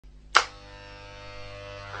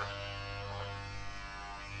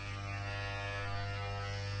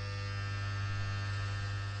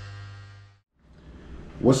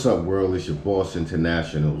What's up, world? It's your boss,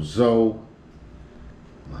 International Zoe.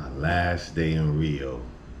 My last day in Rio.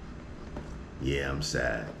 Yeah, I'm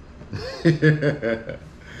sad.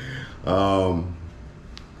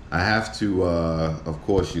 I have to, of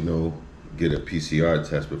course, get a PCR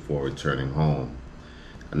test before returning home.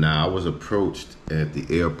 Now, I was approached at the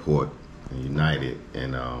airport in United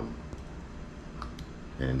in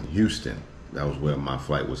Houston. That was where my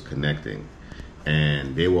flight was connecting.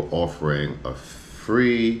 And they were offering a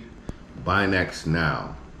free Binax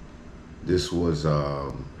Now. This was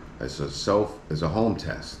as a home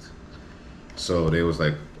test. So they was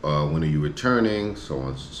like, when are you returning? So on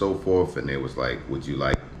and so forth. And they was like, would you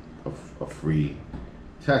like a free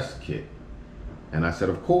test kit? And I said,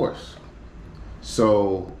 of course.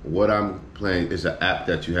 So what I'm playing is an app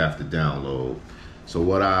that you have to download. So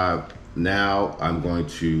I'm going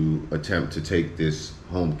to attempt to take this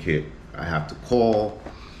home kit. I have to call.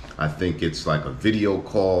 I think it's like a video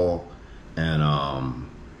call, and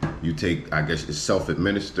you take, I guess it's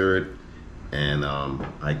self-administered, and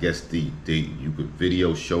I guess you could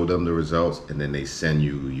video show them the results, and then they send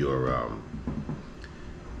you your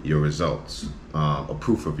results, a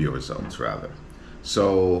proof of your results rather.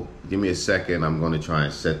 So give me a second. I'm going to try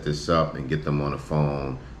and set this up and get them on the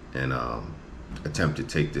phone and attempt to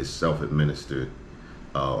take this self-administered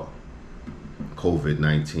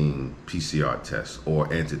COVID-19 PCR test or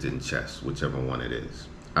antigen test, whichever one it is.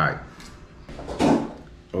 All right.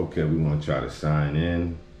 Okay, we want to try to sign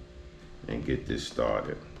in and get this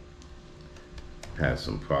started. Had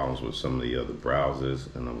some problems with some of the other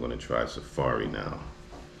browsers, and I'm going to try Safari now.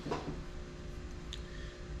 Let's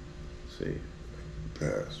see.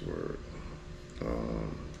 Password.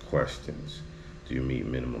 Questions. Do you meet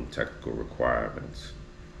minimum technical requirements?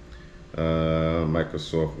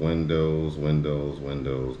 Microsoft Windows,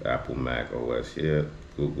 Apple Mac OS here,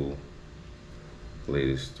 Google,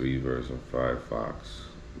 latest 3 version Firefox.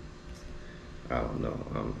 I don't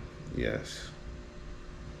know. Yes.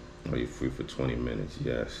 Are you free for 20 minutes?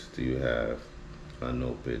 Yes. Do you have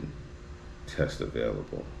unopened test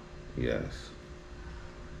available? Yes.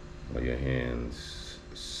 Are your hands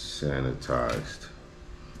sanitized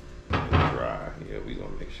and dry? Yeah, we're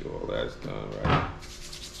gonna make sure all that's done right.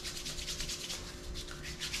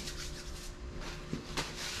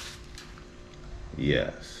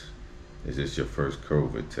 Yes. Is this your first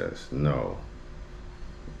COVID test? No.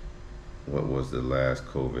 What was the last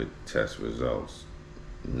COVID test results?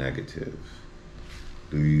 Negative.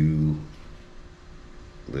 Do you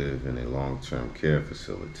live in a long-term care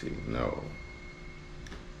facility? No.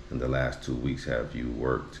 In the last 2 weeks, have you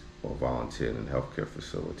worked or volunteered in a healthcare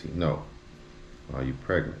facility? No. Are you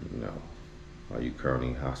pregnant? No. Are you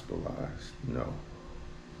currently hospitalized? No.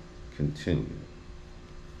 Continue.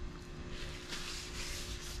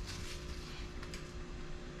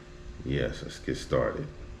 Yes, let's get started.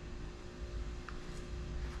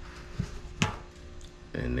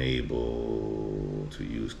 Enable to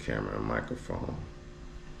use camera and microphone.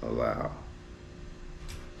 Allow.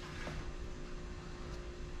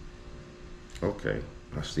 Okay,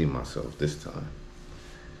 I see myself this time.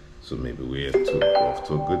 So maybe we're off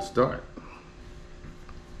to a good start.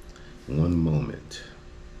 One moment.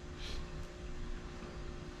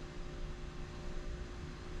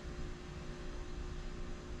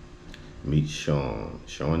 Meet Sean.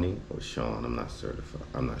 Shawnee or Sean? I'm not certified.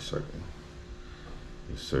 I'm not certain.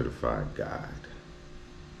 Your certified guide.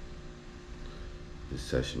 This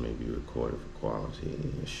session may be recorded for quality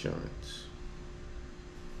assurance.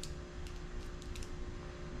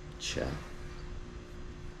 Chat.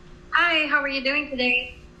 Hi, how are you doing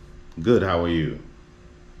today? Good, how are you?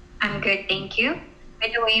 I'm good, thank you.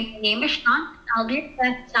 By the way, my name is Sean. I'll be your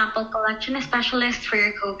test sample collection specialist for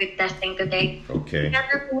your COVID testing today. Okay.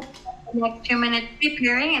 Together, we'll spend the next 2 minutes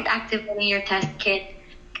preparing and activating your test kit.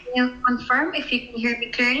 Can you confirm if you can hear me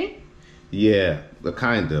clearly? Yeah,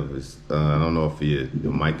 kind of. I don't know if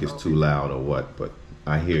your mic is too loud or what, but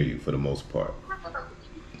I hear you for the most part.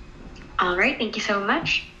 All right, thank you so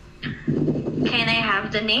much. Can I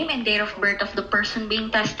have the name and date of birth of the person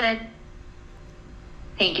being tested?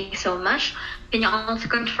 Thank you so much. Can you also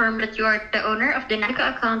confirm that you are the owner of the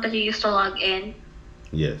Nika account that you used to log in?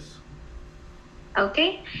 Yes.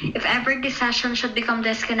 Okay. If ever this session should become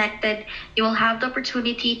disconnected, you will have the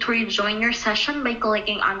opportunity to rejoin your session by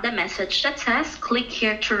clicking on the message that says, click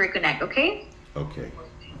here to reconnect, okay? Okay.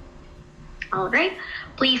 All right.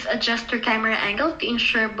 Please adjust your camera angle to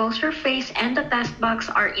ensure both your face and the test box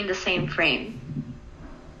are in the same frame.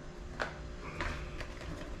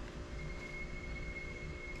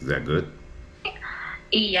 Is that good?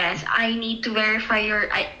 Yes, I need to verify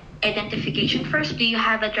identification first. Do you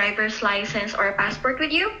have a driver's license or a passport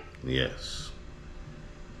with you? Yes.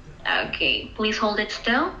 Okay, please hold it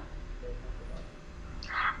still.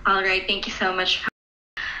 All right, thank you so much.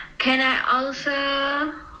 Can I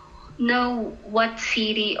also know what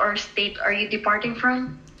city or state are you departing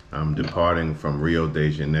from? I'm departing from Rio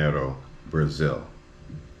de Janeiro, Brazil.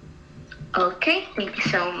 Okay, thank you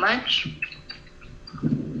so much.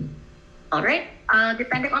 All right.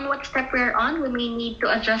 Depending on what step we're on, we may need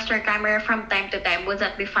to adjust our camera from time to time. Would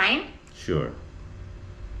that be fine? Sure.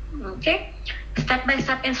 Okay.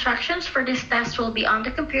 Step-by-step instructions for this test will be on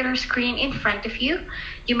the computer screen in front of you.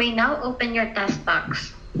 You may now open your test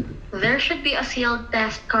box. There should be a sealed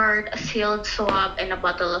test card, a sealed swab, and a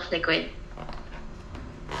bottle of liquid.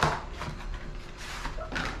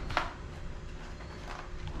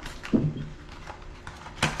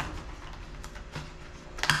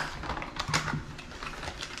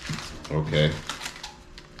 Okay.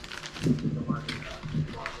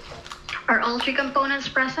 Are all three components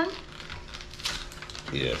present?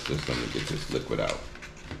 Yes, just let me get this liquid out.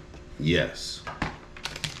 Yes.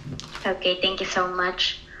 Okay, thank you so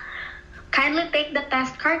much. Kindly take the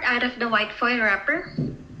test card out of the white foil wrapper.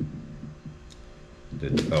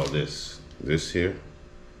 This here?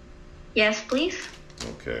 Yes, please.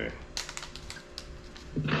 Okay.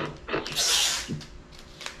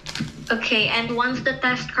 Okay, and once the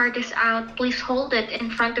test card is out, please hold it in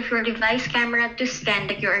front of your device camera to scan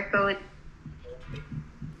the QR code.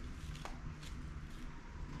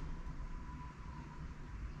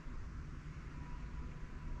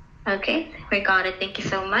 Okay, we got it. Thank you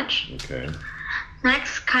so much. Okay.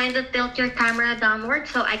 Next, kindly tilt your camera downward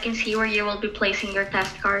so I can see where you will be placing your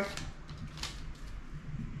test card.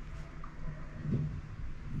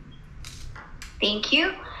 Thank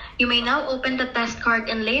you. You may now open the test card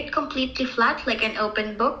and lay it completely flat like an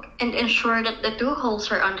open book and ensure that the two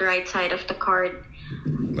holes are on the right side of the card.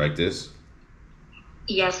 Like this?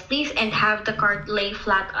 Yes, please, and have the card lay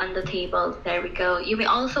flat on the table. There we go. You may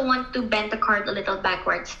also want to bend the card a little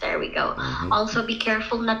backwards. There we go. Mm-hmm. Also, be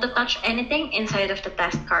careful not to touch anything inside of the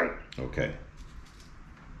test card. Okay.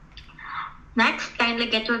 Next, kindly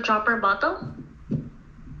get your dropper bottle.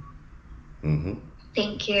 Mm-hmm.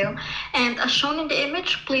 Thank you. And as shown in the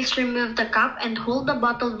image, please remove the cap and hold the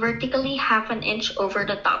bottle vertically 1/2 inch over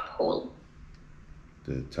the top hole.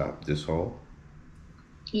 The top, this hole?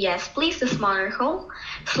 Yes, please, the smaller hole.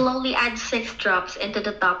 Slowly add 6 drops into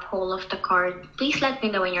the top hole of the card. Please let me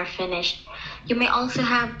know when you're finished. You may also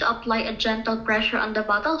have to apply a gentle pressure on the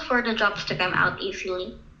bottle for the drops to come out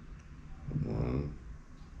easily. 1,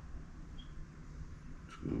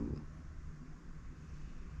 2,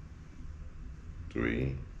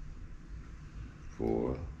 3,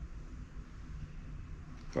 4,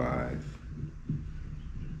 5,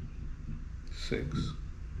 6.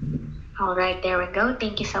 All right, there we go.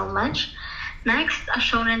 Thank you so much. Next, as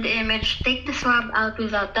shown in the image, take the swab out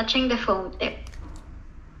without touching the foam tip.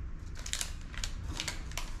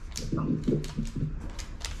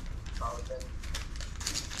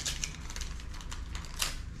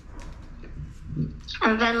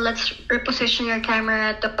 And then let's reposition your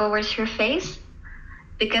camera towards your face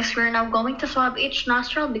because we're now going to swab each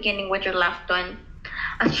nostril beginning with your left one.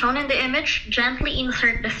 As shown in the image, gently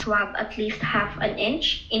insert the swab at least 1/2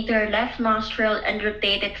 inch into your left nostril and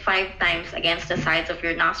rotate it 5 times against the sides of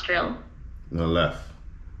your nostril. The left.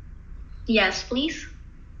 Yes, please.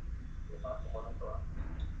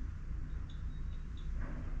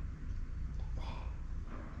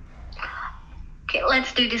 Okay,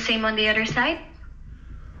 let's do the same on the other side.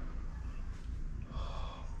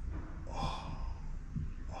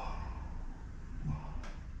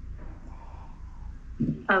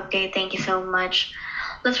 Okay, thank you so much.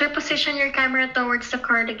 Let's reposition your camera towards the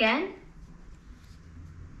card again.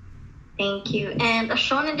 Thank you. And as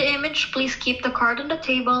shown in the image, please keep the card on the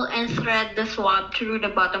table and thread the swab through the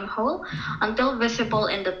bottom hole until visible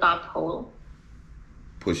in the top hole.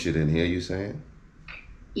 Push it in here, you saying?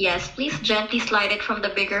 Yes, please gently slide it from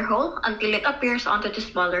the bigger hole until it appears onto the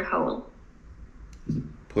smaller hole.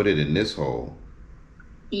 Put it in this hole.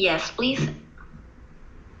 Yes, please.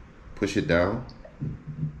 Push it down.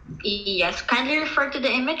 Yes, kindly refer to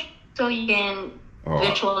the image so you can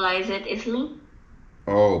visualize it easily.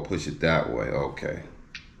 Oh, push it that way. Okay.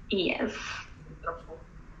 Yes.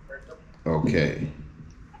 Okay.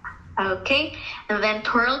 Okay, and then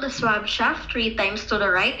twirl the swab shaft 3 times to the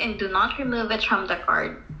right and do not remove it from the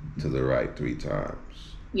card. To the right 3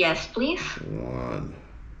 times. Yes, please. 1,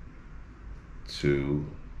 2,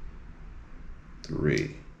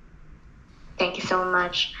 3. Thank you so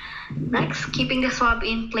much. Next, keeping the swab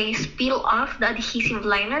in place, peel off the adhesive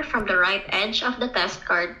liner from the right edge of the test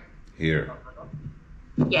card. Here,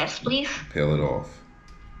 Yes, please. peel it off.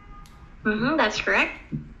 That's correct.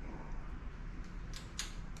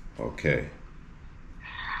 Okay.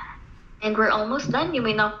 And we're almost done. You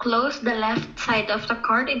may now close the left side of the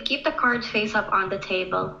card and keep the card face up on the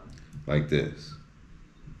table. Like this.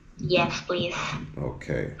 Yes, please.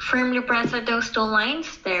 Okay. Firmly press at those two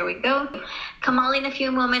lines. There we go. Kamal, in a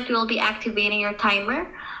few moments, we'll be activating your timer.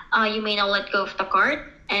 You may now let go of the card.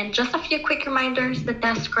 And just a few quick reminders, the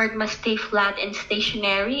test card must stay flat and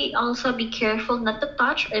stationary. Also, be careful not to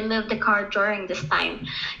touch or move the card during this time.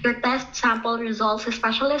 Your test sample results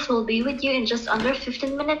specialist will be with you in just under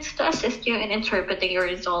 15 minutes to assist you in interpreting your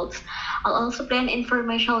results. I'll also play an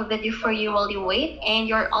informational video for you while you wait, and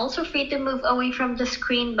you're also free to move away from the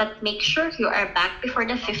screen, but make sure you are back before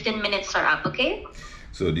the 15 minutes are up, okay?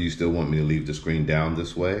 So do you still want me to leave the screen down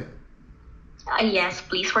this way? Yes,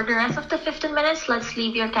 please. For the rest of the 15 minutes, let's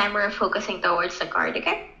leave your camera focusing towards the card,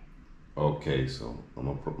 okay? Okay, so I'm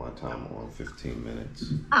gonna put my timer on 15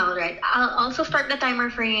 minutes. All right. I'll also start the timer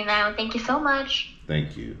for you now. Thank you so much.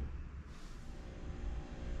 Thank you.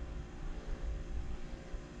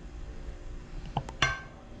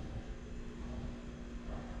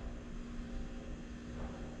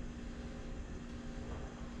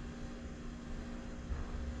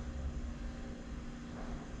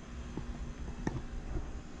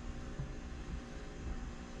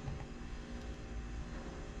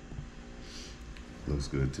 Looks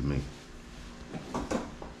good to me.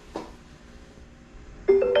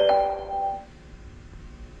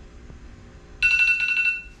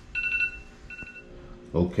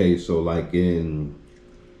 Okay, so like in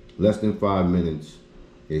less than 5 minutes,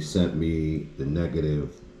 it sent me the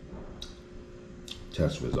negative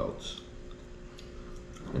test results.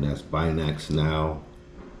 And that's Binax Now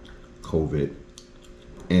COVID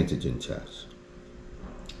antigen test.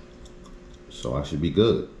 So I should be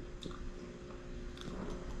good.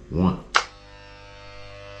 1.